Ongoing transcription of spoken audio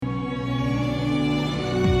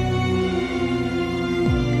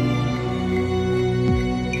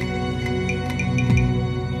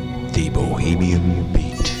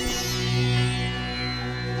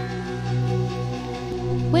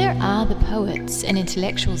poets and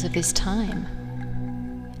intellectuals of this time,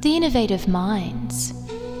 the innovative minds,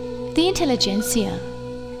 the intelligentsia,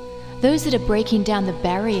 those that are breaking down the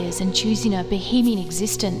barriers and choosing a bohemian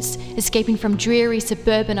existence, escaping from dreary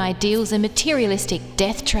suburban ideals and materialistic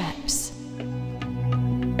death traps.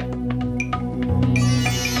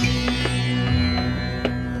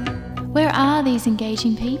 Where are these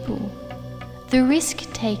engaging people? The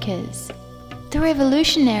risk takers, the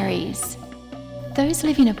revolutionaries, those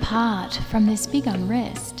living apart from this big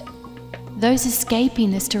unrest, those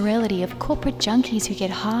escaping the sterility of corporate junkies who get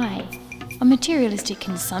high on materialistic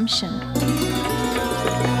consumption.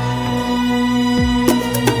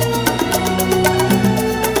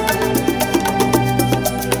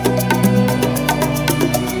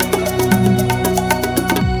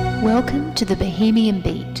 Welcome to the Bohemian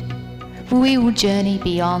Beat, where we will journey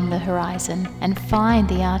beyond the horizon and find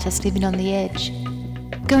the artist living on the edge,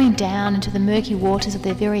 going down into the murky waters of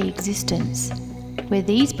their very existence, where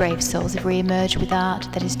these brave souls have re-emerged with art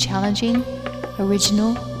that is challenging,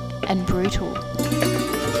 original, and brutal.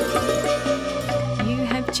 You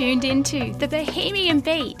have tuned into the Bohemian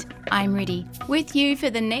Beat. I'm Riddhi, with you for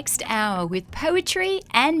the next hour with poetry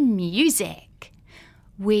and music.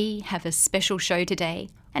 We have a special show today,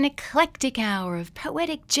 an eclectic hour of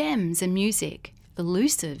poetic gems and music,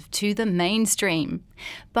 elusive to the mainstream.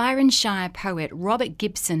 Byron Shire poet Robert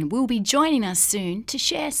Gibson will be joining us soon to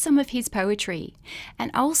share some of his poetry,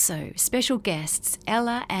 and also special guests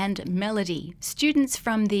Ella and Melody, students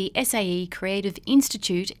from the SAE Creative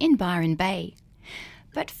Institute in Byron Bay.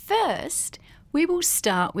 But first, we will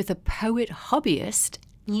start with a poet hobbyist,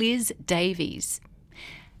 Liz Davies.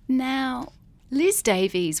 Now, Liz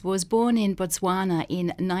Davies was born in Botswana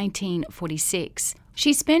in 1946.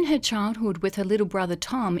 She spent her childhood with her little brother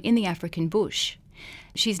Tom in the African bush.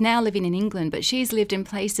 She's now living in England, but she's lived in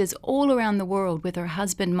places all around the world with her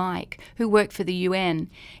husband Mike, who worked for the UN,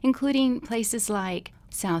 including places like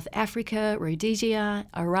South Africa, Rhodesia,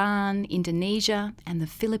 Iran, Indonesia, and the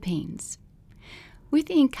Philippines. With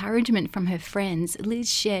the encouragement from her friends, Liz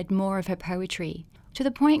shared more of her poetry, to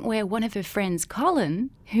the point where one of her friends,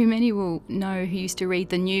 Colin, who many will know who used to read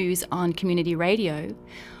the news on community radio,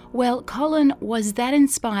 well, Colin was that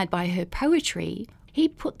inspired by her poetry, he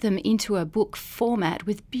put them into a book format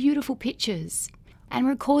with beautiful pictures and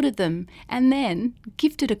recorded them and then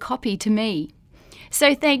gifted a copy to me.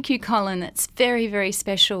 So thank you, Colin. That's very, very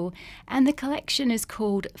special. And the collection is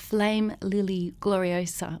called Flame Lily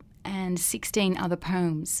Gloriosa and 16 other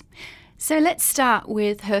poems. So let's start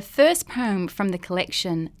with her first poem from the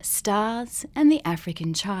collection, Stars and the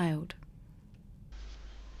African Child.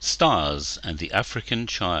 Stars and the African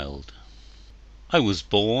Child. I was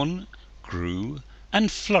born, grew, and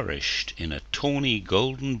flourished in a tawny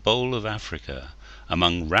golden bowl of Africa,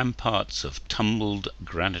 among ramparts of tumbled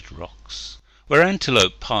granite rocks, where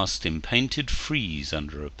antelope passed in painted frieze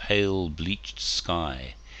under a pale bleached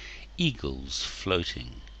sky, eagles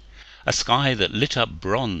floating. A sky that lit up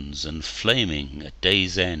bronze and flaming at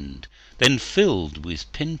day's end, then filled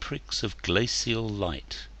with pinpricks of glacial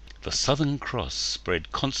light. The Southern Cross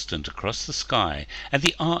spread constant across the sky, and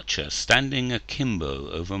the archer standing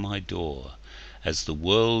akimbo over my door, as the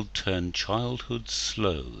world turned childhood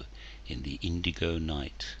slow in the indigo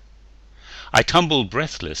night. I tumbled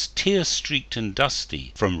breathless, tear-streaked and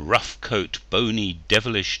dusty, from rough-coat, bony,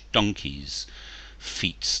 devilish donkeys,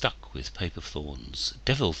 feet stuck with paper thorns,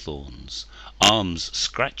 devil thorns, arms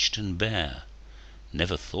scratched and bare.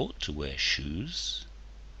 Never thought to wear shoes.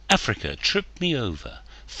 Africa tripped me over,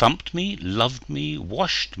 thumped me, loved me,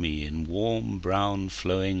 washed me in warm brown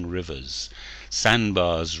flowing rivers,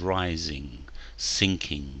 sandbars rising,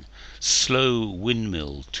 sinking, slow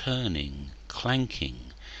windmill turning,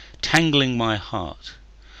 clanking, tangling my heart,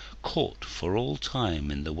 caught for all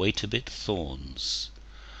time in the wait-a-bit thorns.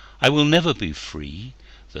 I will never be free,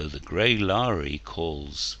 though the grey Lari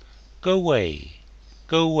calls, go away,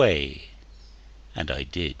 and I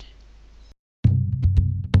did.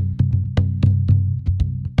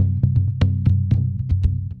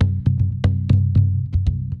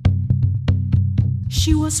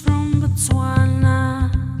 She was from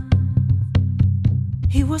Botswana,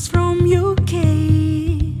 he was from UK.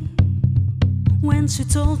 When she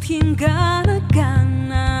told him Ghana,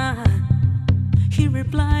 Ghana, he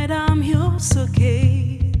replied, I'm yours,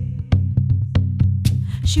 okay.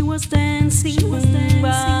 She was dancing, he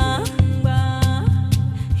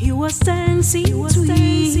was dancing, twist,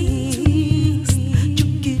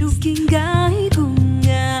 juki-ruki gai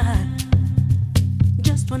gunga,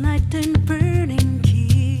 just one night and burning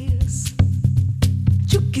kiss,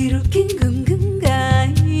 juki-ruki gunga,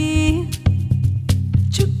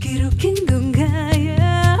 juki-ruki gunga.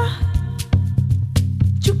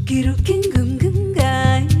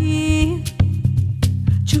 Chukirukingungungai,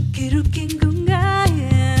 chukirukingungai,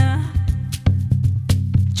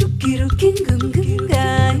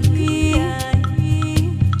 chukirukingungungai,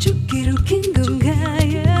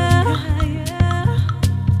 chukirukingungai,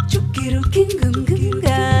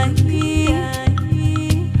 chukirukingungungai,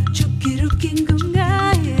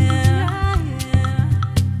 chukirukingungai,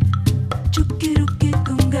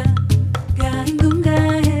 chukirukikunga,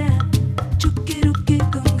 gaingungai,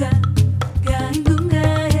 chukirukikunga,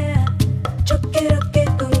 gaingungai,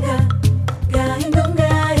 chukirukikunga,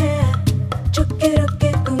 gaingungai,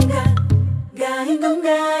 chukirukikunga,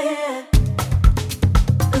 gaingungai,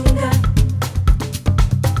 kunga,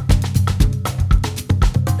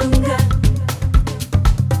 kunga,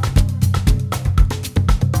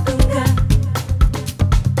 kunga,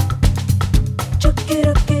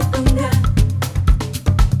 chukirukikunga.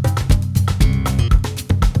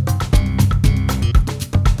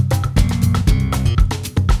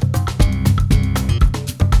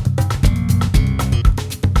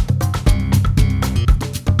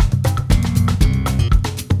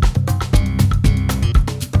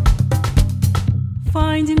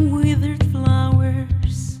 Finding withered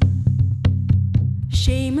flowers,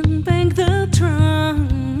 shaman bang the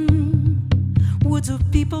drum. Woods of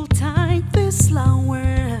people type these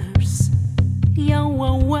flowers.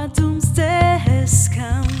 Yawawa doomsdays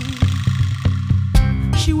come.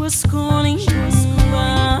 She was calling,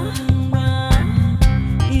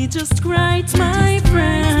 he just cried, my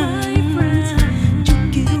friend.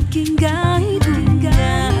 Chukirukingai,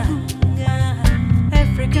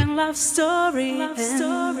 African love story.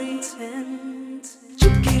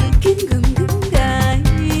 Chukirukingungungai,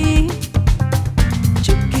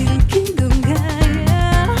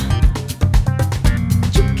 chukirukingungai,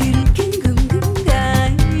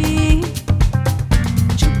 chukirukingungai,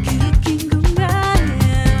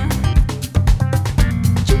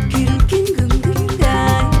 chukirukingungai,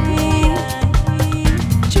 chukirukingungai,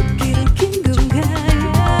 chukirukingungai,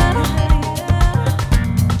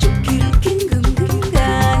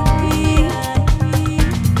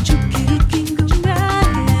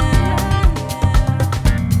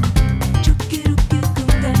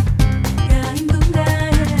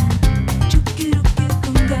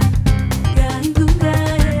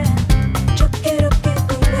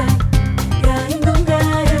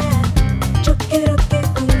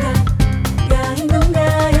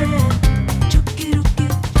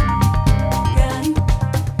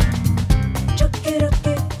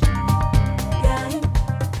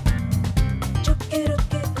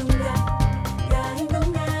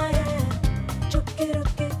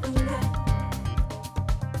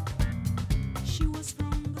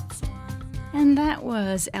 And that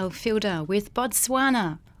was Elfilda with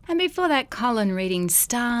Botswana. And before that, Colin reading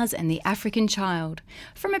Stars and the African Child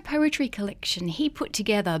from a poetry collection he put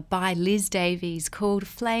together by Liz Davies called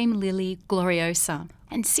Flame Lily Gloriosa,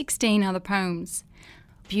 and 16 other poems.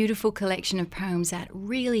 Beautiful collection of poems that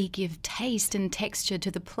really give taste and texture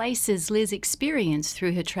to the places Liz experienced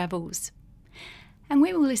through her travels. And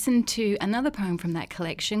we will listen to another poem from that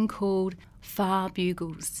collection called Far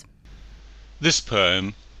Bugles. This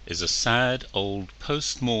poem is a sad old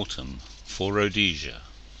post-mortem for Rhodesia.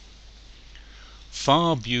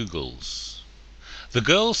 Far Bugles. The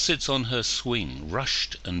girl sits on her swing,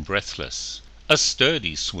 rushed and breathless, a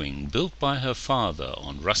sturdy swing built by her father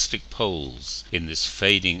on rustic poles in this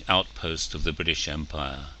fading outpost of the British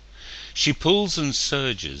Empire. She pulls and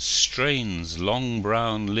surges, strains long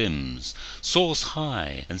brown limbs, soars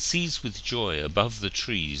high and sees with joy above the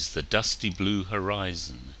trees the dusty blue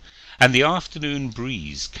horizon. And the afternoon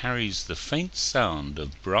breeze carries the faint sound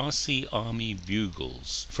of brassy army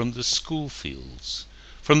bugles from the school fields,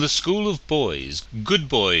 from the school of boys, good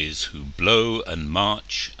boys who blow and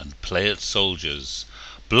march and play at soldiers,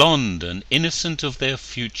 blonde and innocent of their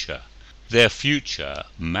future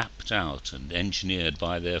mapped out and engineered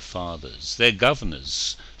by their fathers, their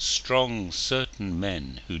governors, strong, certain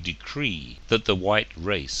men who decree that the white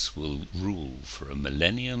race will rule for a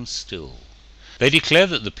millennium still. They declare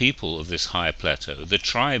that the people of this high plateau, the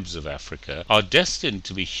tribes of Africa, are destined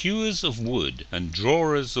to be hewers of wood and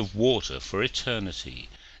drawers of water for eternity,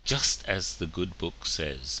 just as the good book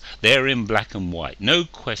says, there in black and white, no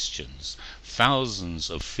questions, thousands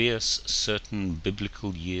of fierce, certain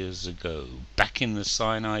biblical years ago, back in the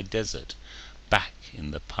Sinai desert, back in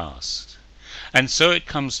the past. And so it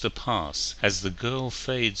comes to pass, as the girl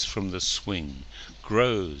fades from the swing,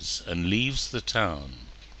 grows and leaves the town,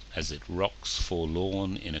 as it rocks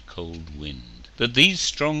forlorn in a cold wind. that these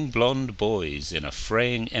strong blonde boys in a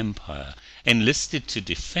fraying empire, enlisted to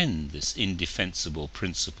defend this indefensible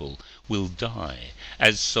principle, will die,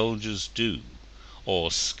 as soldiers do, or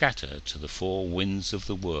scatter to the four winds of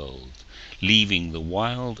the world, leaving the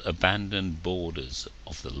wild abandoned borders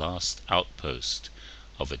of the last outpost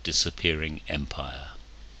of a disappearing empire.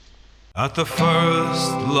 At the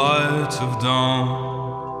first light of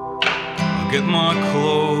dawn, I'll get my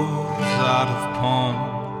clothes out of pawn.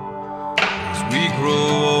 As we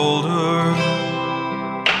grow older,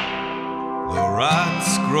 the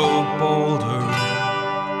rats grow bolder,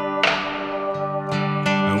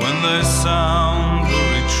 and when they sound the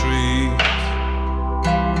retreat,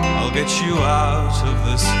 I'll get you out of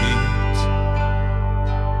this heat,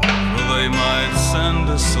 for they might send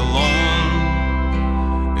us alone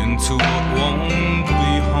into what won't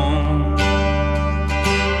be home.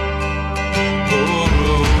 Oh,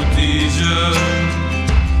 Rhodesia,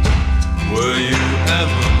 were you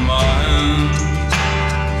ever mine?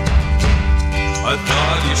 I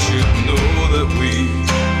thought you should know that we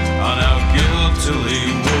are now guiltily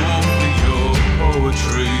woven your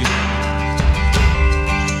poetry.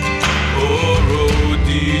 Oh,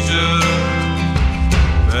 Rhodesia,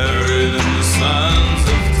 buried in the sands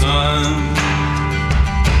of time,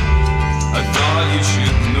 I thought you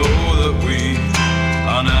should know that we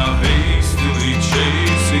are now hastily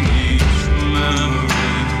chasing each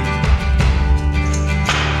memory,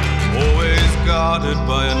 always guarded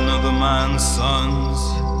by another man's sons.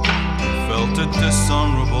 Felt it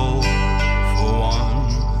dishonorable for one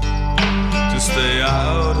to stay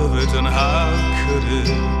out of it, and how could it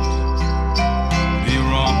be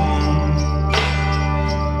wrong?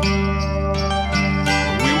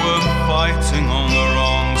 We were fighting on the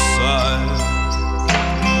wrong side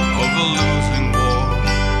of the losing war,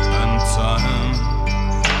 and time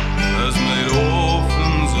has made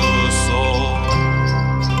orphans of us all,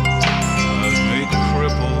 has made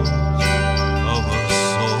cripples of us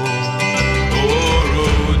all. Oh,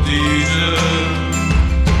 Rhodesia,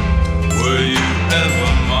 were you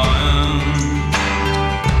ever mine?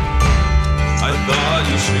 I thought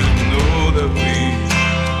you should know that we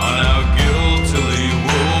are now guiltily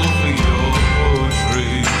wolfing your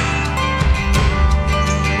poetry.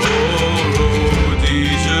 Oh,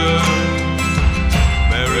 Rhodesia,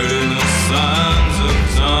 buried in the sands of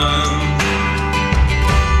time,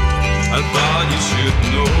 I thought you should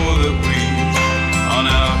know that we are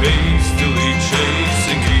now hastily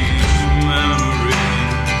chasing each memory.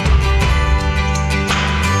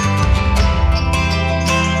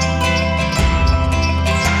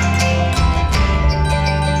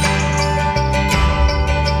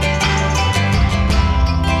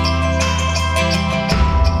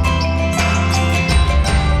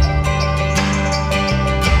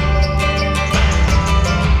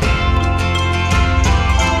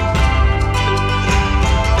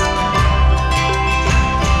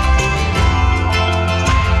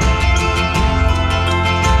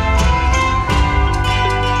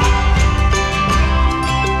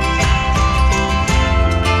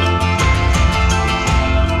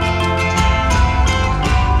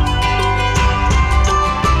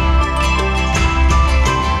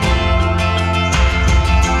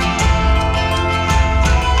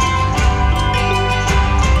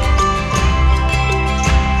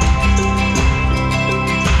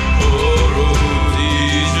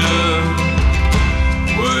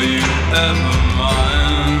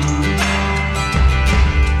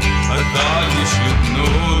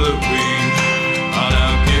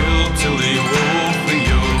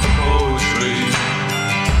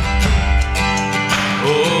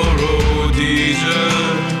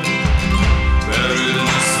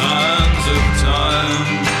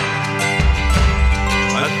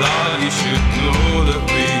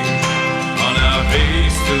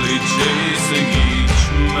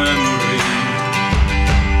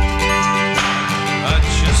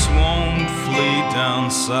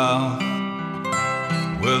 South,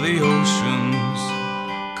 where the oceans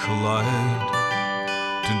collide,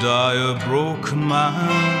 to die a broken man,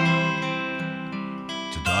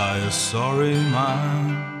 to die a sorry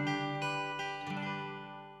man.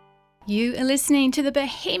 You are listening to the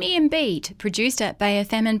Bohemian Beat, produced at Bay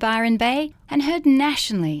FM in Byron Bay and heard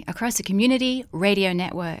nationally across a community radio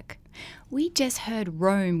network. We just heard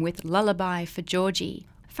Rome with Lullaby for Georgie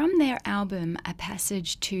from their album A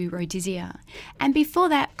Passage to Rhodesia. And before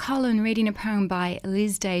that, Colin reading a poem by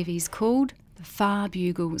Liz Davies called The Far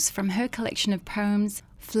Bugles from her collection of poems,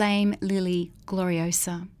 Flame Lily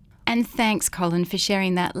Gloriosa. And thanks, Colin, for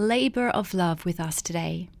sharing that labour of love with us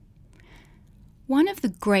today. One of the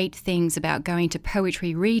great things about going to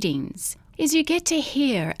poetry readings is you get to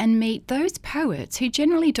hear and meet those poets who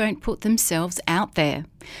generally don't put themselves out there.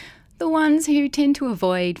 The ones who tend to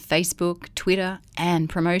avoid Facebook, Twitter, and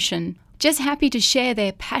promotion. Just happy to share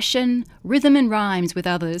their passion, rhythm and rhymes with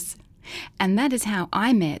others. And that is how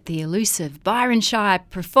I met the elusive Byron Shire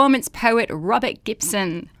performance poet Robert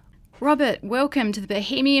Gibson. Robert, welcome to the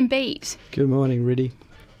Bohemian Beat. Good morning, Riddhi.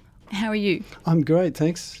 How are you? I'm great,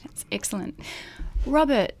 thanks. That's excellent.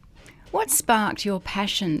 Robert, what sparked your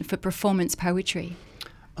passion for performance poetry?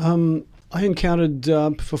 I encountered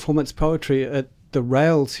performance poetry at the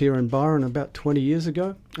Rails here in Byron about 20 years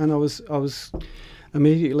ago, and I was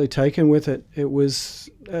immediately taken with it. It was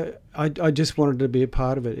I just wanted to be a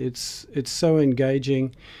part of it. It's so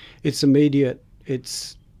engaging, it's immediate,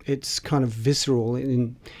 it's kind of visceral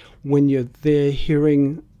in when you're there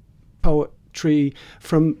hearing poetry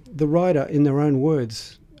from the writer in their own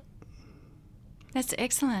words. That's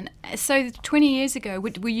excellent. So 20 years ago,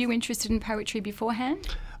 were you interested in poetry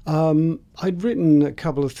beforehand? I'd written a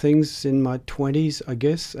couple of things in my 20s, I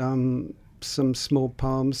guess, some small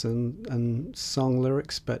poems and song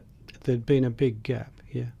lyrics, but there'd been a big gap,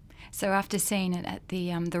 yeah. So after seeing it at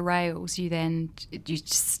the Rails, you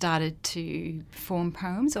started to form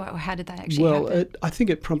poems, or how did that actually happen? Well, I think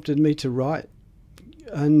it prompted me to write,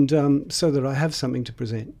 and so that I have something to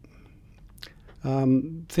present.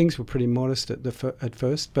 Things were pretty modest at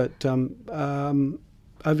first, but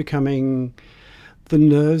overcoming the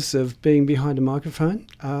nerves of being behind a microphone,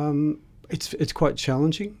 it's quite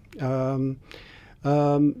challenging,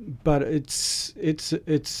 but it's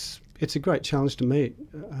a great challenge to meet,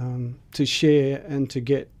 to share and to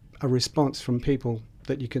get a response from people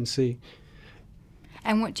that you can see.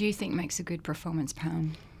 And what do you think makes a good performance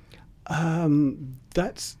poem?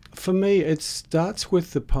 That's, for me, it starts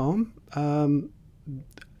with the poem.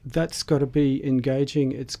 That's got to be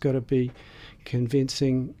engaging. It's got to be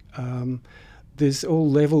convincing. There's all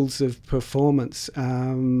levels of performance,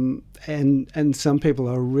 and some people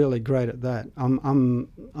are really great at that. I'm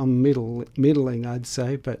middling, I'd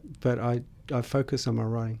say, but I focus on my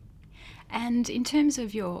writing. And in terms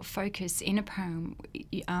of your focus in a poem,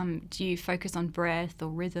 do you focus on breath or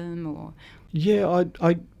rhythm or? Yeah,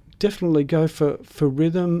 I definitely go for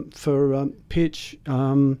rhythm, for pitch.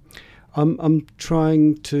 I'm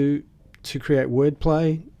trying to create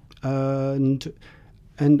wordplay, and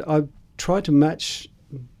I try to match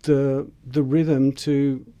the rhythm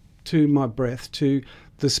to my breath, to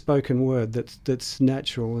the spoken word that's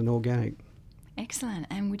natural and organic. Excellent.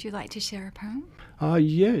 And would you like to share a poem?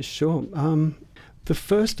 Yeah, sure. The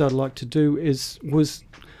first I'd like to do was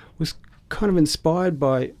kind of inspired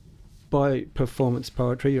by performance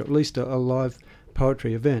poetry, or at least a live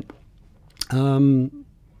poetry event.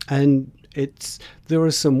 And there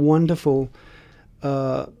are some wonderful,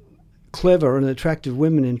 clever and attractive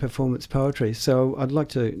women in performance poetry, so I'd like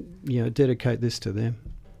to, dedicate this to them.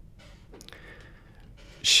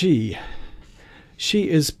 She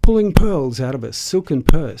is pulling pearls out of a silken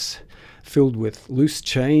purse, filled with loose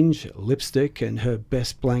change, lipstick, and her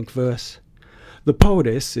best blank verse. The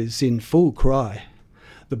poetess is in full cry.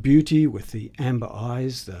 The beauty with the amber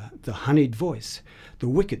eyes, the honeyed voice, the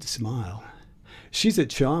wicked smile. She's a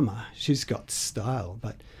charmer, she's got style,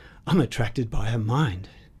 but I'm attracted by her mind,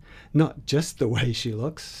 not just the way she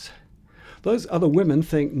looks. Those other women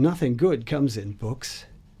think nothing good comes in books.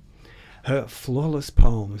 Her flawless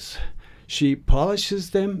poems, she polishes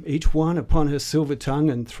them, each one upon her silver tongue,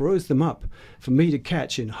 and throws them up for me to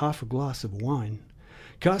catch in half a glass of wine,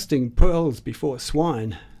 casting pearls before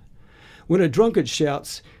swine. When a drunkard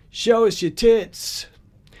shouts, "Show us your tits!"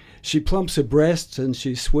 she plumps her breasts and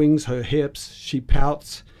she swings her hips, she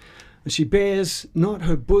pouts, and she bares not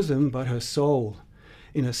her bosom but her soul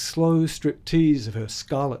in a slow striptease of her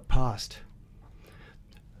scarlet past.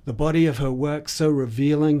 The body of her work so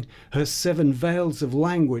revealing, her 7 veils of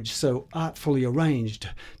language so artfully arranged,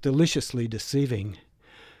 deliciously deceiving.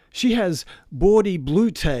 She has bawdy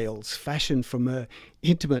blue tales fashioned from her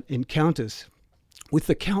intimate encounters with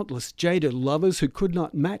the countless jaded lovers who could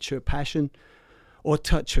not match her passion or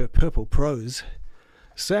touch her purple prose.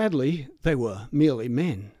 Sadly, they were merely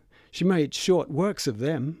men. She made short works of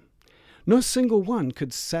them. No single one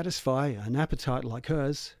could satisfy an appetite like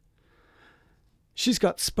hers. She's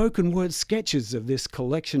got spoken word sketches of this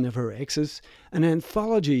collection of her exes, an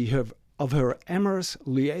anthology of her amorous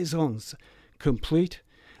liaisons, complete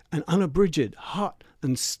and unabridged, hot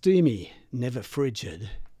and steamy, never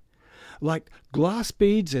frigid. Like glass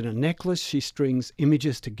beads in a necklace, she strings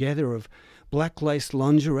images together of black lace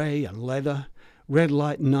lingerie and leather, red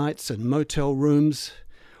light nights and motel rooms,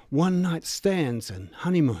 one night stands and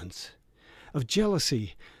honeymoons, of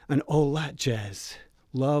jealousy and all that jazz,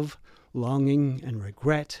 love, longing and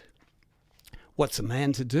regret. What's a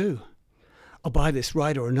man to do? I'll buy this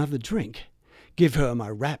writer another drink, give her my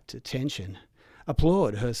rapt attention,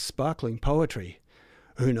 applaud her sparkling poetry.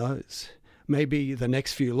 Who knows, maybe the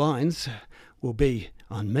next few lines will be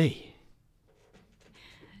on me.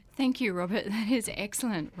 Thank you, Robert. That is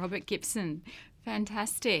excellent. Robert Gibson.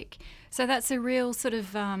 Fantastic. So that's a real sort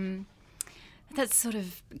of, that's sort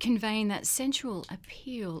of conveying that sensual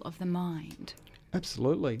appeal of the mind.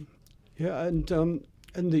 Absolutely. Yeah, and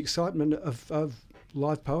the excitement of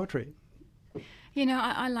live poetry. You know,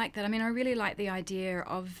 I like that. I mean, I really like the idea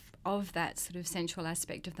of that sort of sensual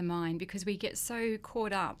aspect of the mind, because we get so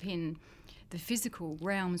caught up in the physical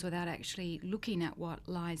realms without actually looking at what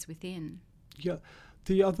lies within. Yeah.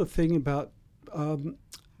 The other thing about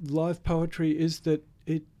live poetry is that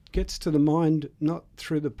it gets to the mind not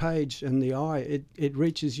through the page and the eye. It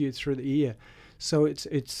reaches you through the ear. So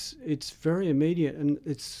it's very immediate, and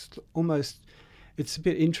it's a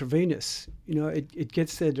bit intravenous. You know, it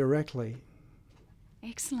gets there directly.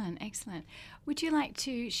 Excellent, excellent. Would you like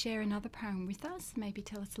to share another poem with us? Maybe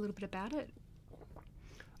tell us a little bit about it.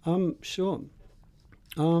 Sure.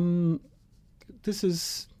 This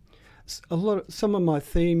is some of my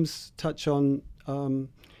themes touch on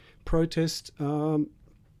protest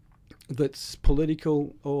that's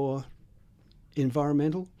political or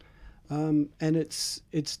environmental, and it's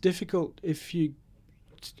difficult if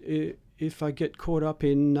I get caught up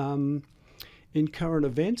in current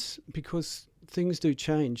events, because things do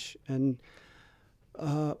change. And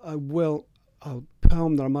a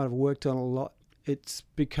poem that I might have worked on a lot, its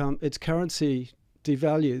currency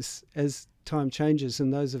devalues as time changes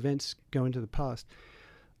and those events go into the past.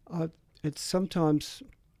 It's sometimes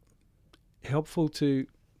helpful to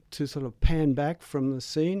sort of pan back from the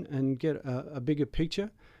scene and get a bigger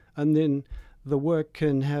picture, and then the work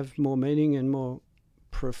can have more meaning and more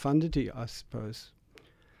profundity, I suppose.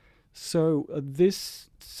 So this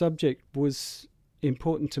subject was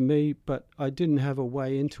important to me, but I didn't have a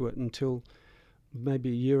way into it until maybe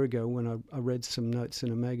a year ago, when I read some notes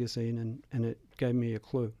in a magazine, and it gave me a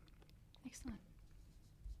clue. Excellent.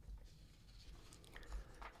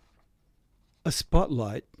 A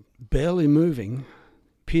spotlight, barely moving,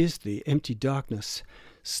 pierced the empty darkness,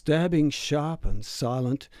 stabbing sharp and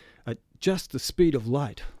silent at just the speed of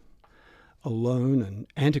light. Alone and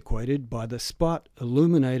antiquated by the spot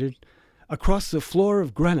illuminated, across the floor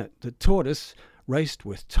of granite the tortoise raced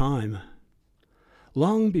with time.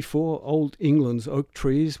 Long before old England's oak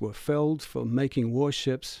trees were felled for making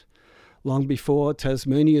warships, long before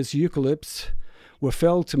Tasmania's eucalypts were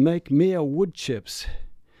felled to make mere wood chips,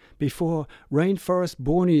 before rainforest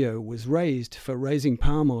Borneo was raised for raising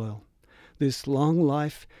palm oil, this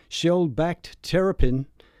long-life, shell-backed terrapin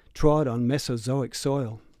trod on Mesozoic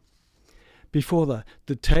soil. Before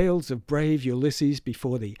the tales of brave Ulysses,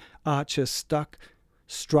 before the archer struck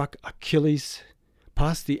Achilles,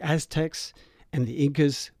 past the Aztecs and the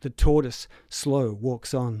Incas, the tortoise slow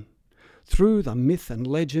walks on, through the myth and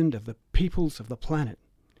legend of the peoples of the planet.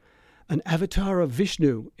 An avatar of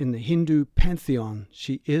Vishnu in the Hindu pantheon,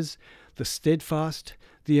 she is the steadfast,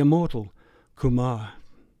 the immortal Kumar,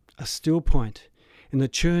 a still point in the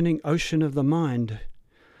churning ocean of the mind.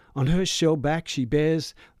 On her shell back she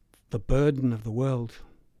bears the burden of the world.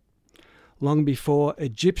 Long before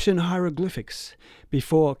Egyptian hieroglyphics,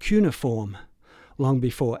 before cuneiform, long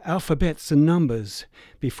before alphabets and numbers,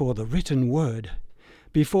 before the written word,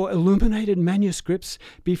 before illuminated manuscripts,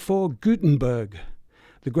 before Gutenberg,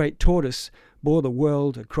 the great tortoise bore the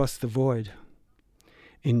world across the void.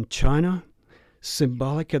 In China,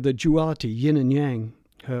 symbolic of the duality yin and yang,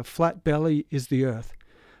 her flat belly is the earth,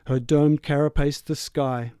 her domed carapace the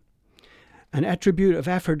sky. An attribute of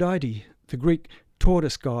Aphrodite, the Greek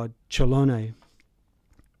tortoise god Chelone.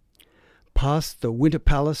 Past the winter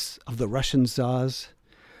palace of the Russian Tsars,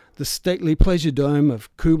 the stately pleasure dome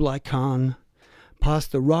of Kublai Khan,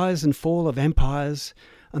 past the rise and fall of empires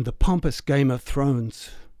and the pompous Game of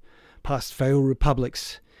Thrones, past failed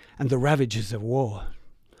republics and the ravages of war.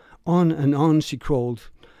 On and on she crawled.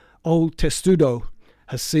 Old Testudo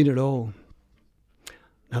has seen it all.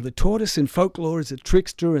 Now the tortoise in folklore is a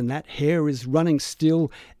trickster, and that hare is running still,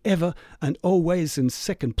 ever and always in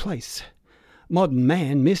second place. Modern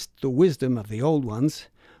man missed the wisdom of the old ones.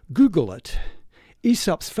 Google it.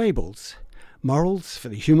 Aesop's fables, morals for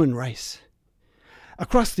the human race.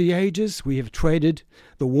 Across the ages we have traded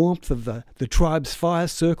the warmth of the tribe's fire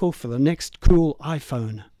circle for the next cool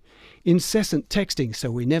iPhone. Incessant texting so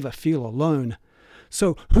we never feel alone.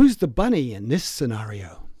 So who's the bunny in this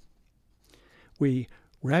scenario? We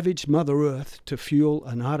ravage Mother Earth to fuel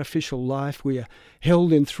an artificial life. We are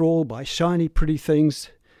held in thrall by shiny, pretty things.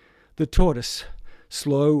 The tortoise,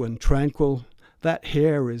 slow and tranquil, that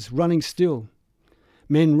hare is running still.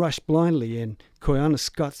 Men rush blindly in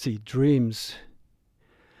Koyaanisqatsi dreams.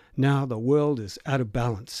 Now the world is out of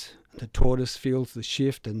balance. The tortoise feels the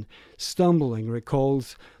shift and, stumbling,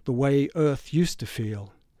 recalls the way earth used to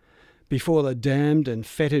feel. Before the dammed and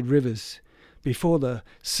fetid rivers, before the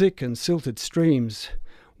sick and silted streams,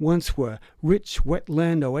 once were rich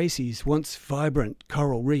wetland oases, once vibrant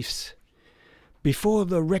coral reefs. Before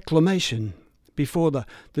the reclamation, before the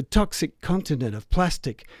toxic continent of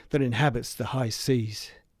plastic that inhabits the high seas.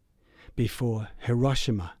 Before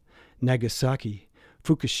Hiroshima, Nagasaki,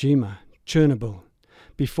 Fukushima, Chernobyl.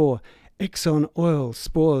 Before Exxon Oil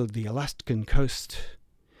spoiled the Alaskan coast.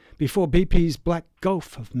 Before BP's Black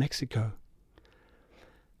Gulf of Mexico.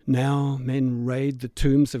 Now men raid the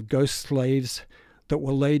tombs of ghost slaves that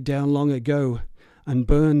were laid down long ago and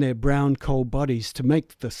burn their brown coal bodies to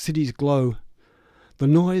make the cities glow. The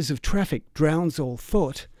noise of traffic drowns all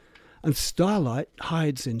thought, and starlight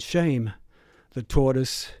hides in shame. The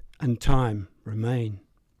tortoise and time remain.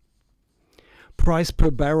 Price per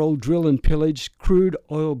barrel, drill and pillage, crude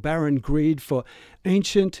oil barren greed for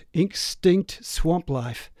ancient, extinct swamp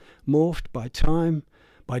life, morphed by time,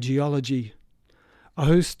 by geology. A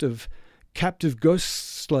host of captive ghost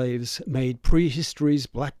slaves made prehistory's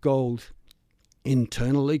black gold,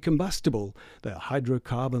 internally combustible, their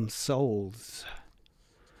hydrocarbon souls.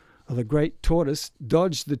 The great tortoise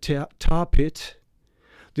dodged the tar pit.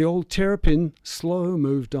 The old terrapin slow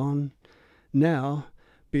moved on. Now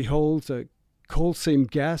beholds a coal seam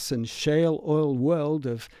gas and shale oil world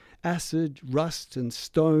of acid, rust and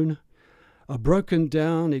stone, a broken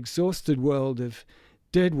down, exhausted world of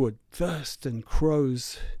deadwood, thirst and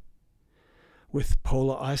crows. With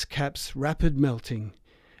polar ice caps rapid melting,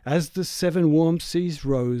 as the 7 warm seas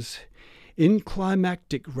rose, in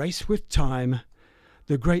climactic race with time,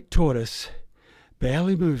 the great tortoise,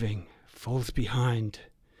 barely moving, falls behind.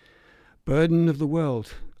 Burden of the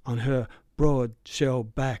world on her broad shell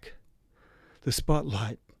back. The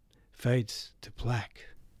spotlight fades to black.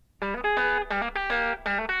 I'm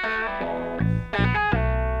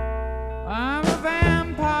a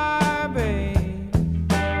vampire, babe,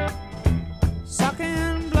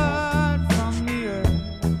 sucking blood from the earth.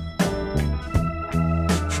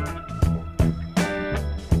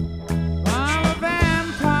 I'm a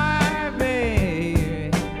vampire,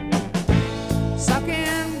 babe,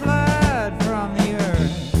 sucking blood from the earth.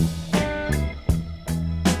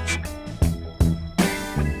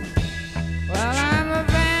 Well, I'm a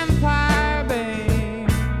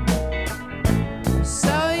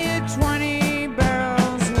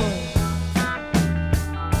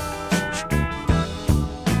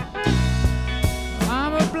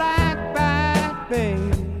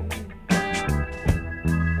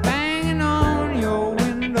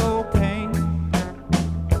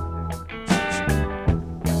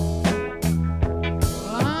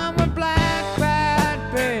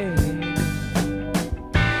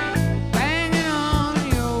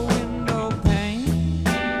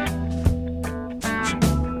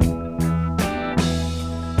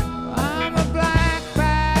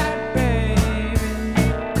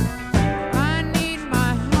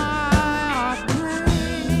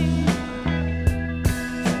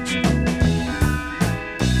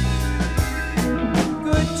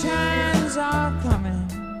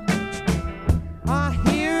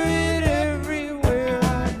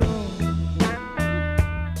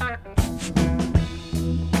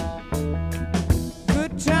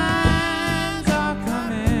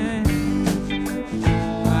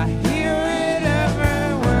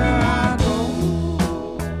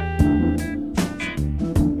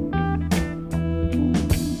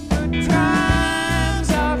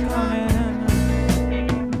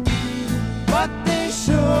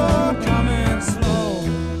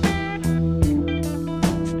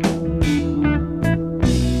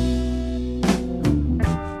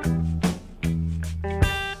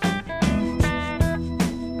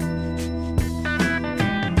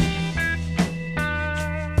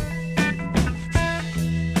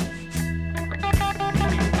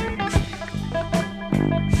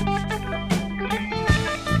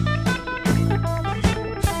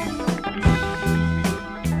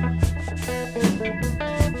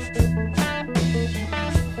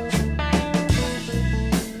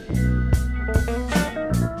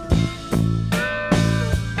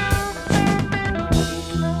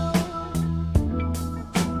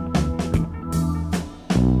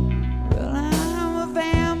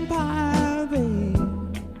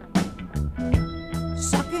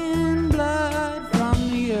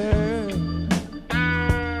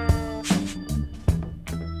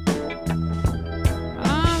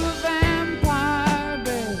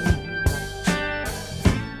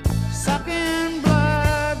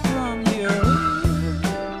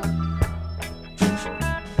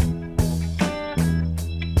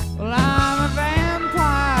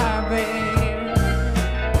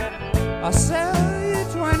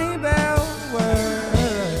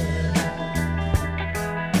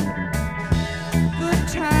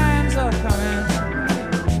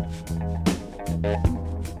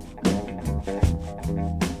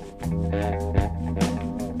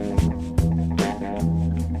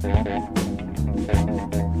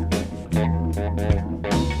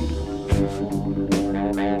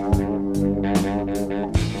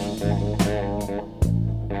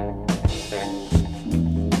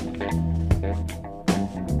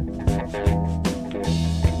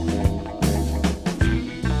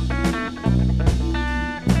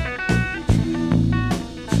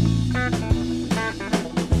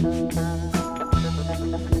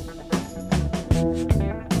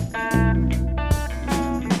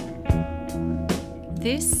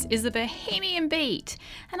is the Bohemian Beat,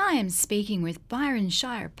 and I am speaking with Byron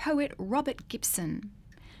Shire poet Robert Gibson.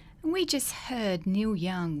 And we just heard Neil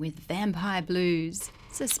Young with Vampire Blues.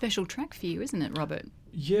 It's a special track for you, isn't it, Robert?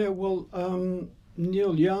 Yeah, well,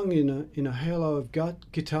 Neil Young in a halo of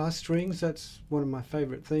guitar strings. That's one of my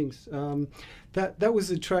favourite things. That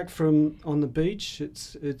was a track from On the Beach.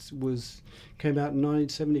 It came out in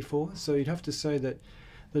 1974. So you'd have to say that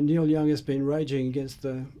Neil Young has been raging against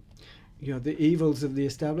the evils of the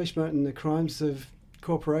establishment and the crimes of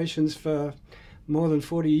corporations for more than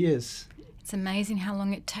 40 years. It's amazing how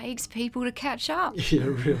long it takes people to catch up. Yeah,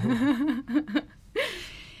 really.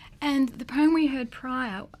 And the poem we heard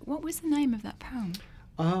prior, what was the name of that poem?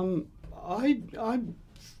 I'm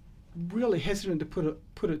really hesitant to put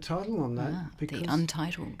a title on that because the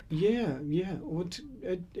Untitled. Yeah.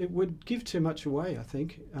 It would give too much away. I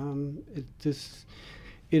think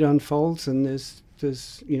it unfolds, and there's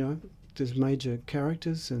major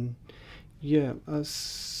characters, and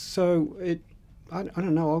so it. I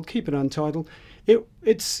don't know. I'll keep it untitled.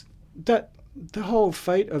 It's that the whole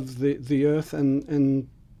fate of the Earth and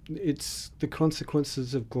it's the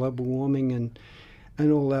consequences of global warming and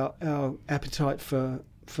all our appetite for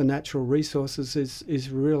natural resources is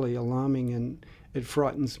really alarming, and it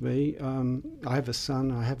frightens me. I have a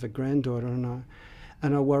son, I have a granddaughter, and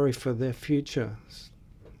I worry for their future.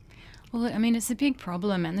 Well, I mean, it's a big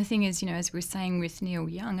problem. And the thing is, as we were saying with Neil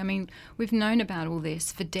Young, I mean, we've known about all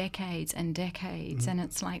this for decades and decades. And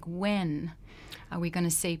it's like, when are we going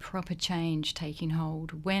to see proper change taking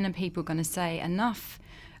hold? When are people going to say, enough,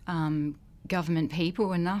 government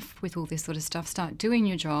people, enough with all this sort of stuff, start doing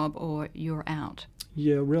your job or you're out?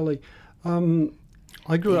 Yeah, really.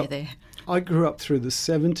 I grew up through the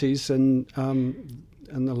 70s and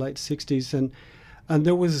the late 60s, and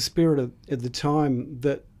there was a spirit at the time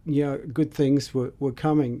that good things were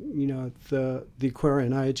coming. The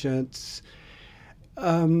Aquarian Age. I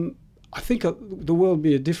think the world would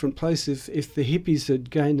be a different place if the hippies had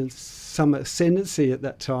gained some ascendancy at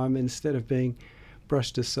that time instead of being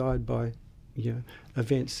brushed aside by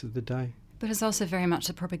events of the day. But it's also very much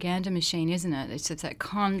a propaganda machine, isn't it? It's that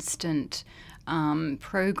constant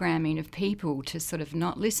programming of people to sort of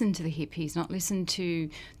not listen to the hippies, not listen to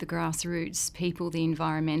the grassroots people, the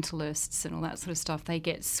environmentalists and all that sort of stuff. They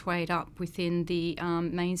get swayed up within the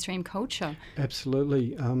mainstream culture.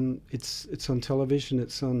 Absolutely. It's on television,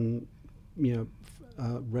 it's on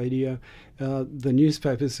radio. The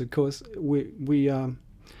newspapers, of course, we are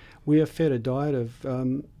fed a diet of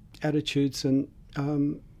attitudes, and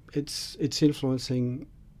it's influencing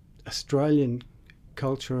Australian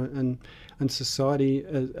culture and society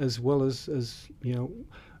as well as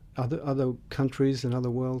other countries and other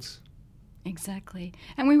worlds. Exactly.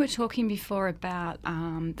 And we were talking before about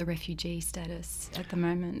the refugee status at the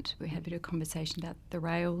moment. We had a bit of conversation about the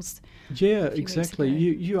rails. Yeah, exactly.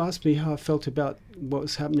 You asked me how I felt about what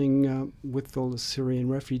was happening with all the Syrian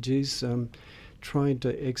refugees trying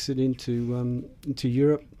to exit into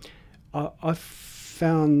Europe. I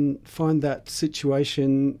find that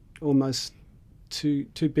situation almost too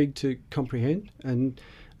big to comprehend, and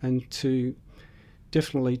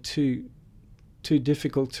definitely too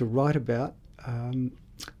difficult to write about.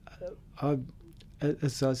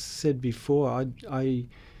 As I said before,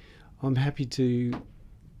 I'm happy to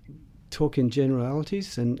talk in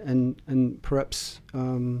generalities and perhaps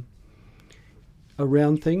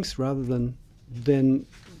around things rather than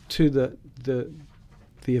to the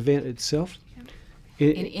event itself.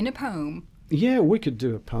 In a poem. Yeah, we could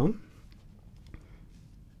do a poem.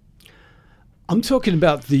 I'm talking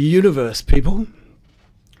about the universe, people.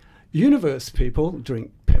 Universe people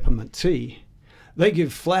drink peppermint tea. They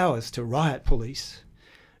give flowers to riot police.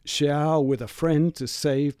 Shower with a friend to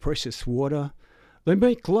save precious water. They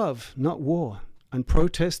make love, not war, and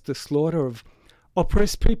protest the slaughter of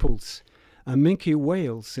oppressed peoples and minke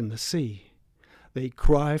whales in the sea. They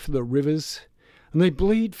cry for the rivers and they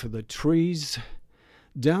bleed for the trees.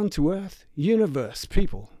 Down to earth, universe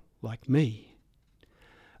people like me.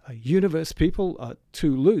 Universe people are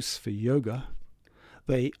too loose for yoga.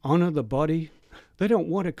 They honor the body. They don't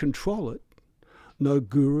want to control it. No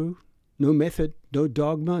guru, no method, no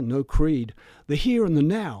dogma, no creed. The here and the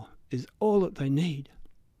now is all that they need.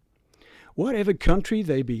 Whatever country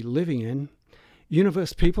they be living in,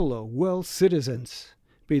 universe people are world citizens,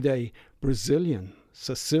 be they Brazilian,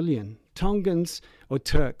 Sicilian, Tongans, or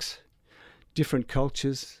Turks. Different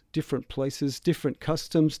cultures, different places, different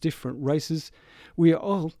customs, different races. We are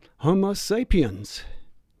all Homo sapiens.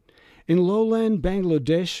 In lowland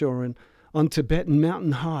Bangladesh or on Tibetan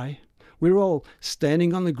mountain high, we're all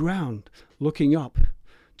standing on the ground, looking up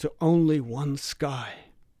to only one sky.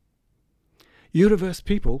 Universe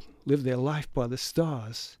people live their life by the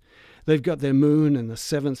stars. They've got their moon in the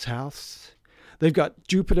 7th house. They've got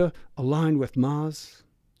Jupiter aligned with Mars.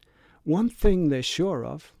 One thing they're sure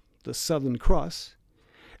of, the Southern Cross,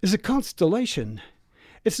 is a constellation.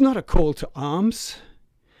 It's not a call to arms.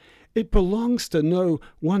 It belongs to no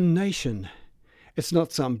one nation. It's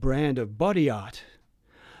not some brand of body art.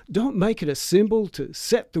 Don't make it a symbol to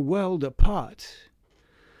set the world apart.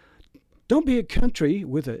 Don't be a country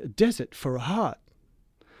with a desert for a heart.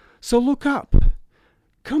 So look up.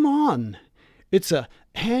 Come on. It's a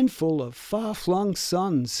handful of far-flung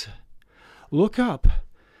suns. Look up.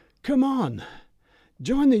 Come on.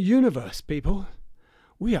 Join the universe, people.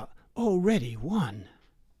 We are already one.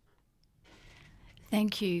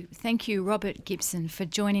 Thank you, Robert Gibson, for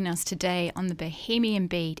joining us today on the Bohemian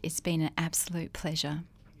Beat. It's been an absolute pleasure.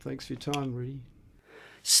 Thanks for your time, Riddhi.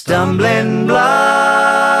 Stumbling block,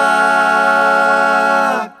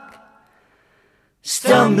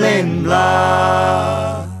 stumbling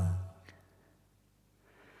block,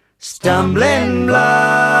 stumbling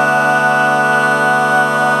block.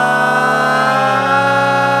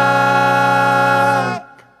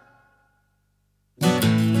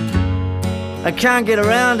 I can't get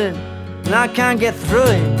around it, and I can't get through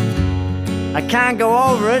it. I can't go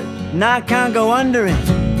over it, and I can't go under it.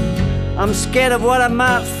 I'm scared of what I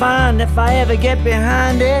might find if I ever get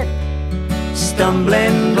behind it.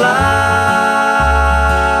 Stumbling block,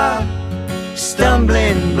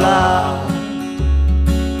 stumbling block,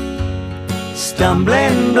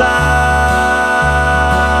 stumbling block.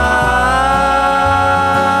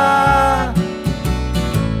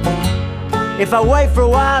 If I wait for a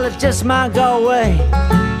while, it just might go away.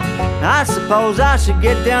 I suppose I should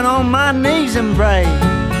get down on my knees and pray.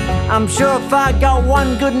 I'm sure if I got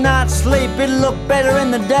one good night's sleep, it'll look better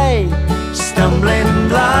in the day. Stumbling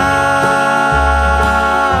block,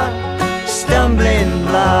 stumbling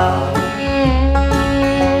block,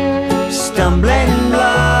 stumbling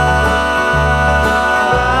block.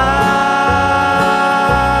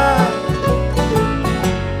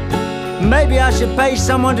 Maybe I should pay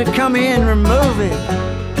someone to come here and remove it,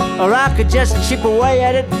 or I could just chip away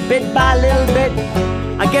at it bit by little bit.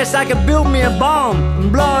 I guess I could build me a bomb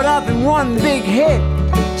and blow it up in one big hit.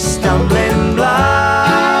 Stumbling block,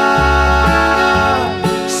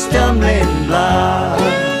 stumbling block,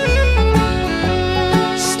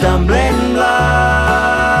 stumbling block.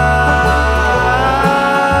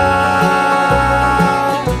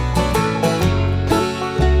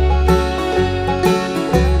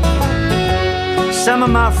 Some of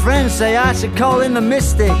my friends say I should call in the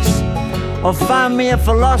mystics, or find me a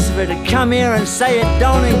philosopher to come here and say it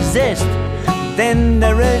don't exist. Then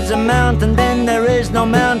there is a mountain, then there is no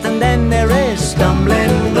mountain, then there is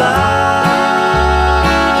stumbling block,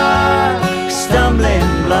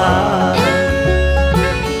 stumbling block,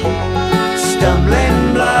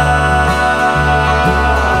 stumbling block.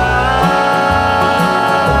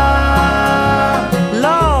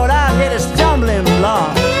 Lord, I hit a stumbling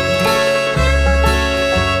block.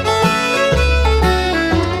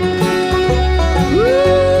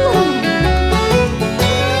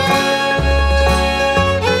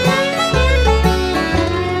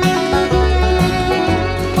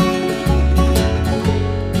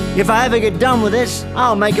 If I ever get done with this,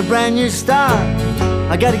 I'll make a brand new start.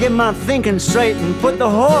 I gotta get my thinking straight and put the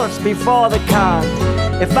horse before the cart.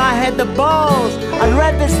 If I had the balls, I'd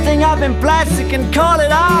wrap this thing up in plastic and call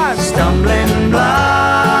it art. Stumbling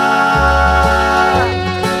block,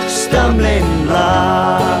 stumbling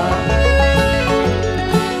block,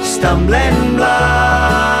 stumbling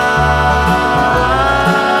block.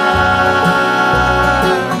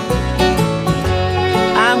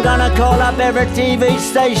 I'm gonna call up every TV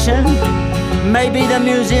station. Maybe the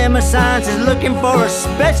Museum of Science is looking for a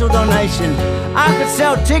special donation. I could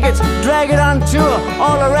sell tickets, drag it on tour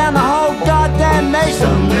all around the whole goddamn nation.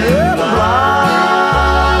 Stumbling block,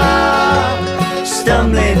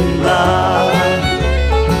 stumbling block,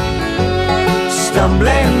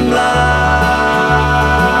 stumbling block.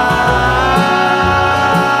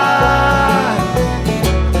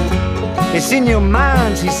 It's in your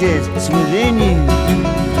mind, she says, it's within you.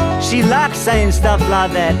 She likes saying stuff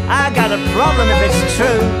like that. I got a problem if it's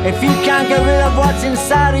true. If you can't get rid of what's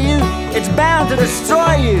inside of you, it's bound to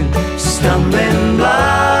destroy you. Stumbling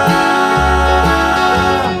block,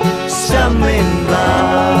 stumbling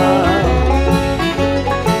block,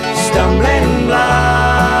 stumbling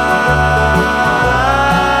block.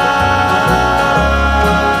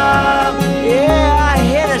 Yeah, I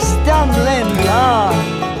hit a stumbling block.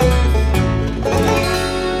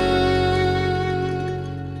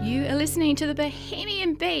 Listening to the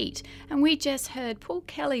Bohemian Beat, and we just heard Paul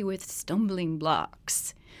Kelly with Stumbling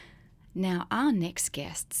Blocks. Now, our next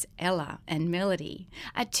guests, Ella and Melody,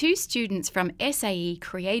 are two students from SAE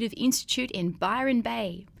Creative Institute in Byron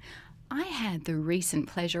Bay. I had the recent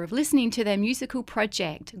pleasure of listening to their musical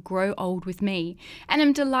project, Grow Old With Me, and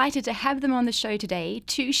I'm delighted to have them on the show today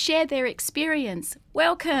to share their experience.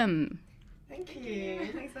 Welcome. Thank you.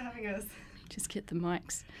 Thanks for having us. Just get the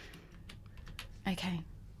mics. Okay.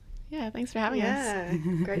 Yeah, thanks for having us. Yeah,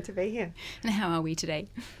 great to be here. And how are we today?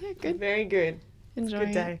 Yeah, good. Very good. Enjoying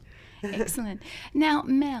Good day. Excellent. Now,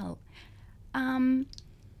 Mel,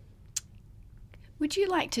 would you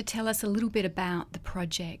like to tell us a little bit about the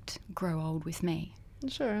project Grow Old With Me?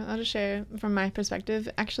 Sure, I'll just share from my perspective.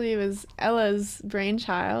 Actually, it was Ella's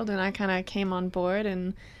brainchild, and I kind of came on board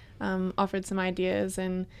and offered some ideas.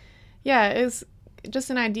 And yeah, it was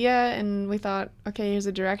just an idea, and we thought, okay, here's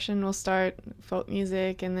a direction. We'll start folk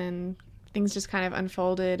music, and then things just kind of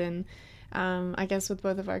unfolded. And I guess with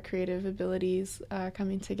both of our creative abilities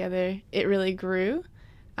coming together, it really grew.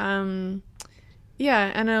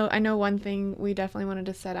 Yeah, I know one thing we definitely wanted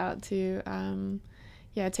to set out to,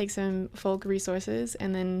 take some folk resources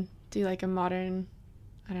and then do like a modern,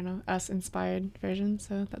 us-inspired version.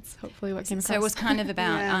 So that's hopefully what came across. So it was kind of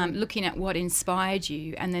about looking at what inspired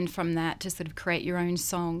you, and then from that to sort of create your own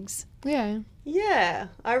songs. Yeah. Yeah,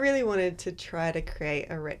 I really wanted to try to create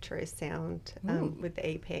a retro sound with the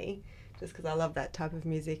EP, just because I love that type of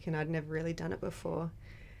music and I'd never really done it before.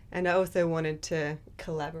 And I also wanted to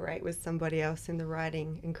collaborate with somebody else in the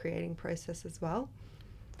writing and creating process as well.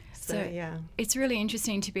 So yeah. It's really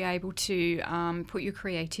interesting to be able to put your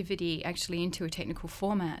creativity actually into a technical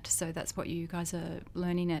format. So that's what you guys are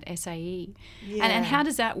learning at SAE. Yeah. And how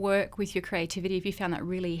does that work with your creativity? Have you found that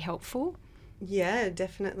really helpful? Yeah,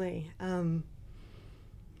 definitely.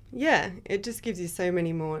 It just gives you so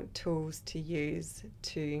many more tools to use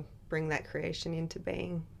to bring that creation into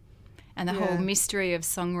being. And the whole mystery of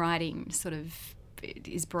songwriting sort of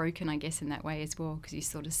is broken, I guess, in that way as well, because you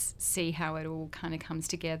sort of see how it all kind of comes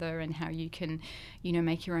together and how you can,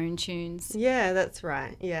 make your own tunes. Yeah, that's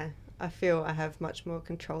right. Yeah, I feel I have much more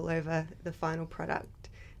control over the final product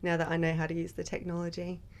now that I know how to use the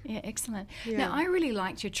technology. Yeah, excellent. Yeah. Now, I really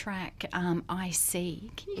liked your track, I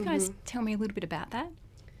See. Can you guys tell me a little bit about that?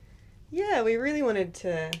 Yeah, we really wanted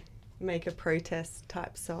to make a protest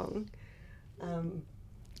type song.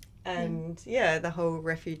 The whole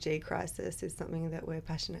refugee crisis is something that we're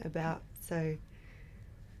passionate about. So,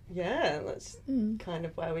 that's kind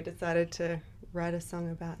of why we decided to write a song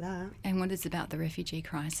about that. And what is about the refugee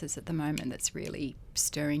crisis at the moment that's really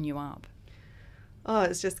stirring you up? Oh,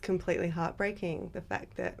 it's just completely heartbreaking, the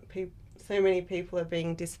fact that so many people are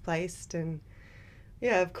being displaced. And,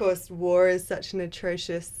 of course, war is such an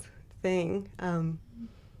atrocious thing.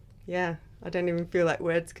 I don't even feel like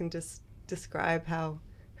words can just describe how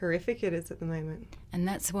horrific it is at the moment. And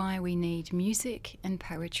that's why we need music and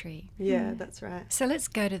poetry. Yeah, that's right. So let's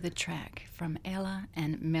go to the track from Ella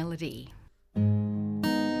and Melody.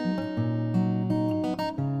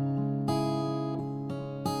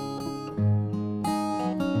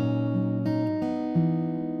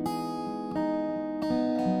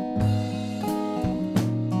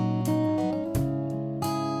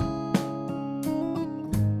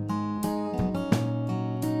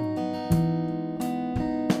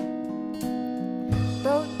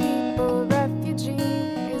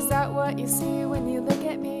 You see when you look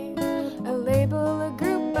at me, a label, a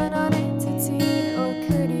group, an identity, or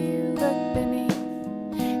could you look beneath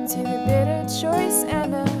to the bitter choice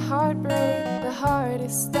and the heartbreak, the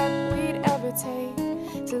hardest step we'd ever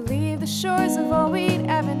take, to leave the shores of all we'd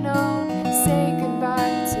ever known, say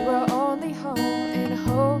goodbye to our only home in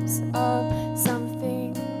hopes of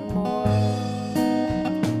something more.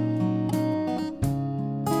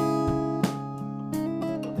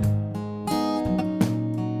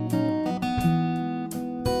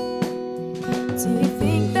 Do you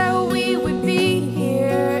think that we would be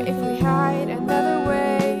here if we had another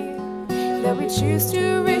way? That we choose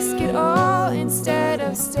to risk it all instead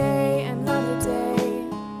of stay another day?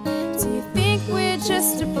 Do you think we're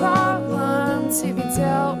just a problem to be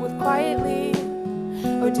dealt with quietly?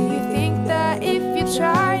 Or do you think that if you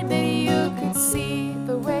tried that you could see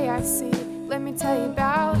the way I see? Let me tell you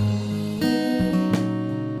about me.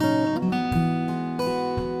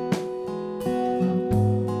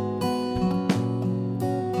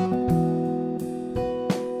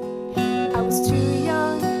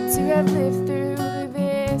 Have lived through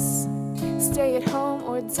this, stay at home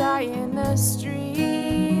or die in the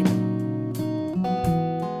street.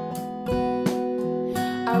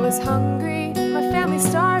 I was hungry, my family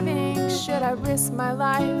starving, should I risk my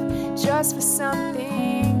life just for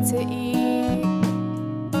something to eat?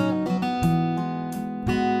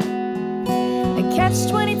 A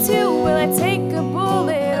catch-22, will I take a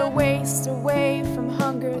bullet or waste away from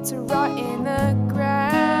hunger to rot in the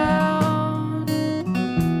ground?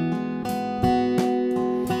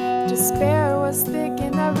 Despair was thick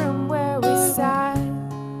in the room where we sat,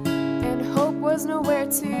 and hope was nowhere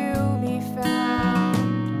to be found.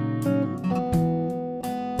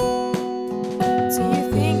 Do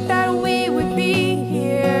you think that we would be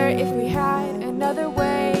here if we had another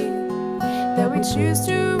way? That we choose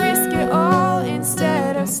to risk it all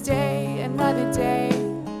instead of stay another day?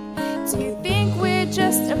 Do you think we're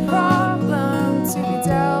just a problem to be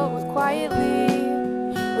dealt with quietly?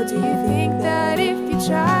 Or do you think that if you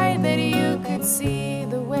tried that you could see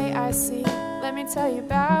the way I see? Let me tell you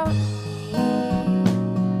about me.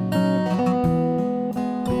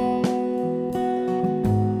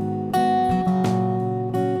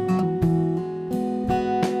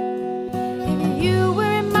 If you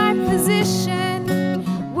were in my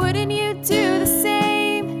position, wouldn't you do the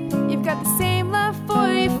same? You've got the same love for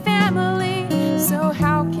your family, so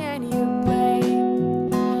how can you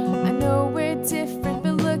blame? I know we're different,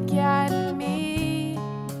 but look at me.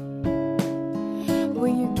 Will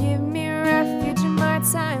you give me refuge in my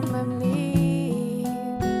time of need?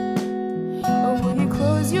 Or will you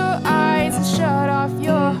close your eyes and shut off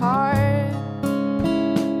your heart?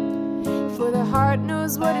 For the heart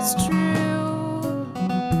knows what is true,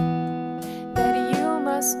 that you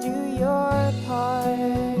must do your part.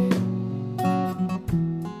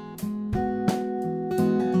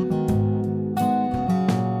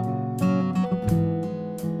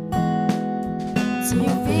 Do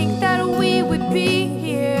you think that we would be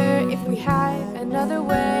here if we had another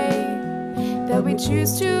way? That we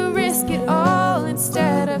choose to risk it all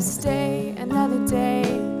instead of stay another day?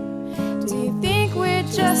 Do you think we're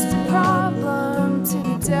just a problem to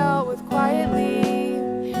be dealt with quietly?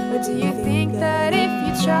 Or do you think that if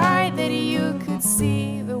you tried that you could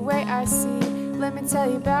see the way I see? Let me tell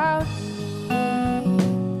you about me.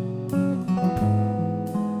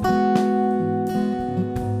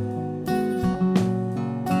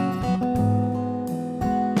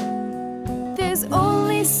 There's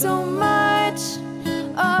only so much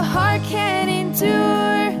a heart can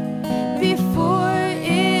endure before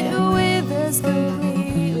it withers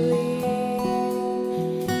completely.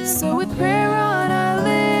 So with prayer on our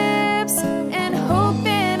lips and hope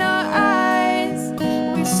in our eyes,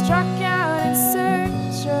 we struck out in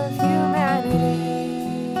search of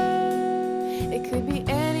humanity. It could be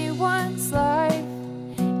anyone's life,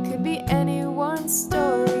 it could be anyone's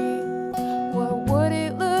story. What would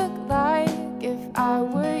it look like if I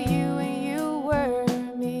were you and you were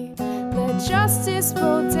me? Let justice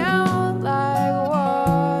roll down like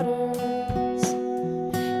waters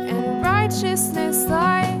and righteousness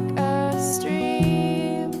like a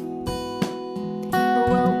stream.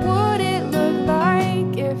 What would it look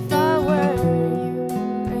like if I were you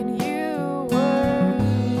and you were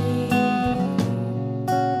me?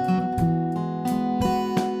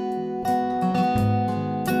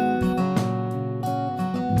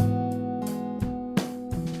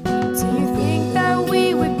 Do you think that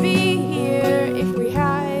we would be here if we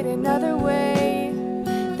had another way?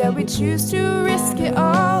 That we choose to risk it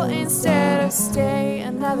all instead of stay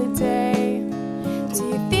another day? Do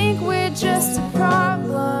you think we're just a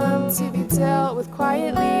problem to be dealt with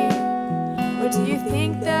quietly? Or do you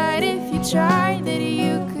think that if you tried that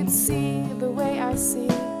you could see the way I see?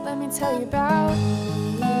 Let me tell you about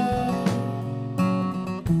me.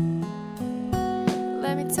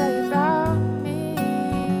 Let me tell you about me.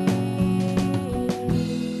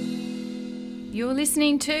 You're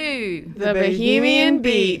listening to The Bohemian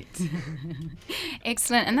Beat.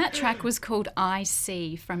 Excellent. And that track was called I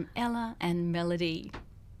See from Ella and Melody.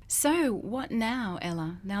 So what now,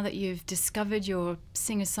 Ella? Now that you've discovered your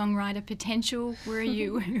singer-songwriter potential, where are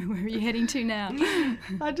you heading to now?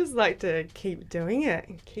 I just like to keep doing it,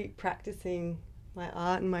 keep practicing my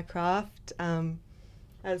art and my craft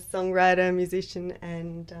as songwriter, musician,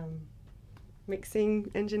 and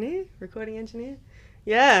mixing engineer, recording engineer.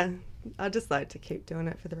 Yeah, I'd just like to keep doing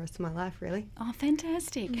it for the rest of my life, really. Oh,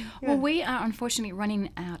 fantastic. Yeah. Well, we are unfortunately running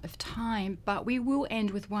out of time, but we will end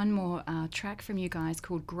with one more track from you guys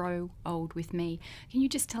called Grow Old With Me. Can you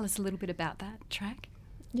just tell us a little bit about that track?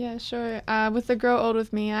 Yeah, sure. With the Grow Old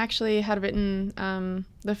With Me, I actually had written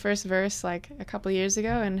the first verse like a couple of years ago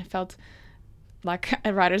and felt like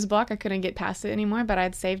a writer's block. I couldn't get past it anymore, but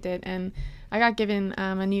I'd saved it. And I got given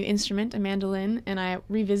a new instrument, a mandolin, and I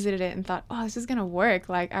revisited it and thought, oh, this is going to work.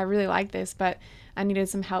 Like, I really like this, but I needed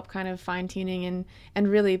some help kind of fine-tuning and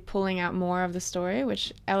really pulling out more of the story,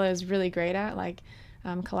 which Ella is really great at, like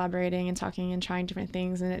collaborating and talking and trying different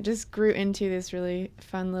things. And it just grew into this really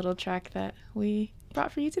fun little track that we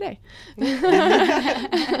brought for you today.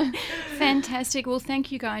 Fantastic. Well, thank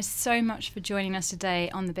you guys so much for joining us today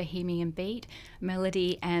on the Bohemian Beat,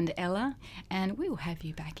 Melody and Ella. And we will have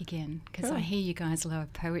you back again because I hear you guys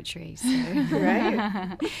love poetry. So.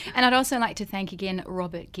 Right. And I'd also like to thank again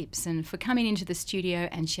Robert Gibson for coming into the studio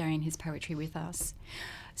and sharing his poetry with us.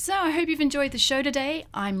 So I hope you've enjoyed the show today.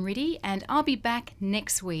 I'm Riddhi, and I'll be back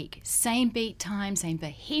next week. Same beat time, same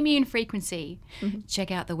Bohemian frequency.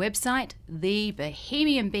 Check out the website,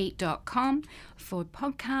 thebohemianbeat.com, for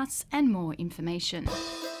podcasts and more information.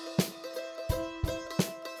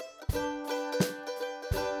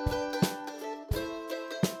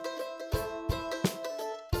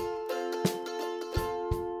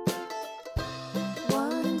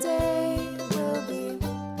 One day we'll be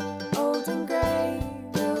old and gray,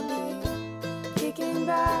 we'll be kicking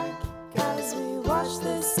back as we watch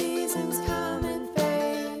the seasons come and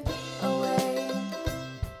fade away.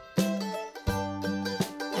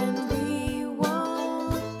 And we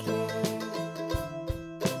won't care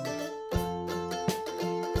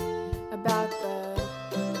about the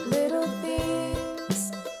little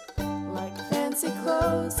things like fancy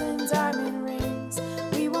clothes and diamond rings.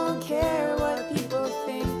 We won't care what people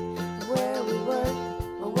think, where we work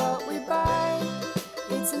or what we buy.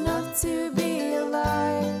 It's enough to be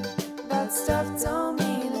alive. That stuff don't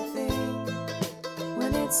mean a thing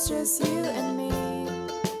when it's just you and me.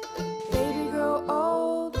 Baby, grow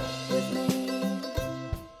old with me.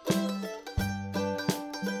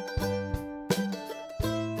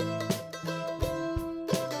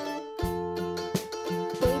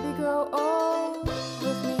 Baby, grow old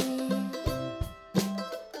with me.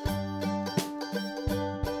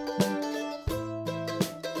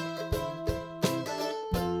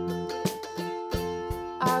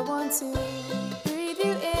 I want to breathe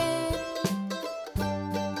you in,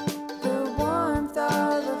 the warmth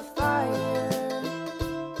of the fire.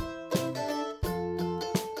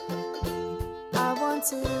 I want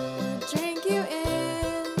to drink you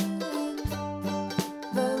in,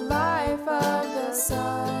 the life of the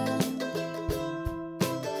sun.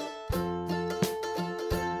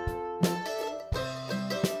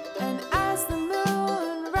 And as the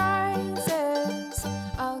moon rises,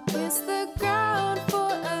 I'll kiss the ground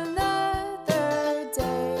for another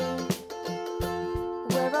day,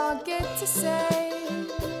 where I'll get to say,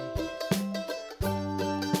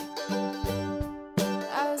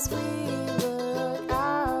 as we look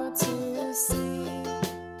out to sea,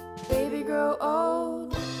 baby, grow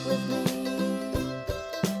old with me.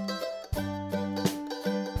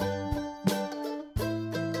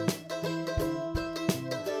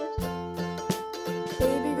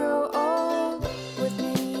 Baby, grow old with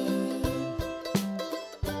me.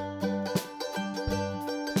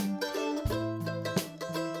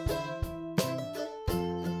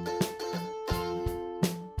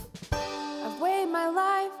 I've weighed my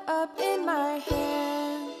life up in my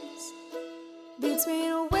hands,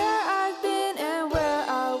 between where I've been and where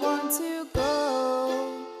I want to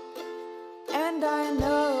go. And I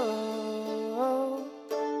know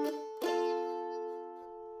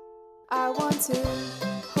I want to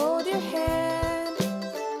hold your hand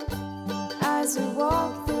as we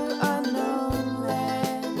walk through unknown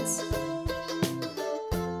lands.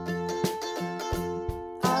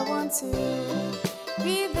 I want to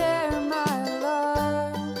be there, my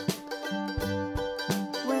love,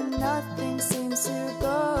 when nothing seems to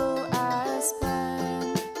go as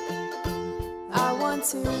planned. I want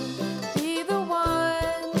to be the one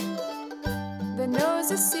that knows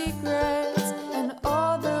the secrets and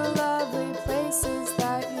all the lovely places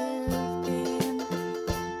that you've been.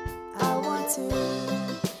 I want to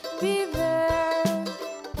be there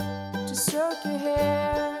to stroke your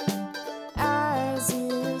hair as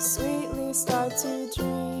you sweetly start to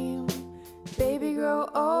dream. Baby, grow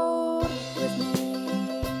old with me.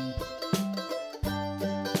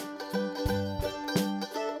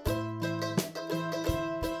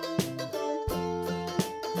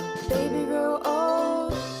 Baby, grow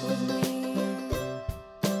old with me.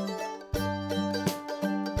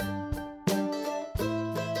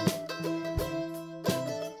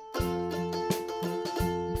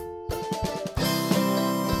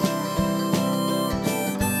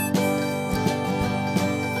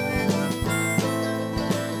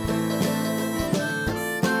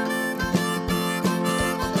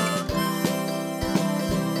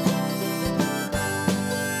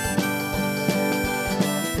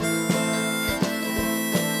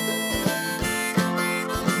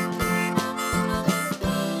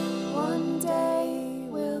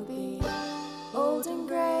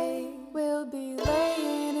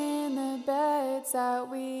 that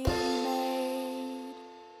we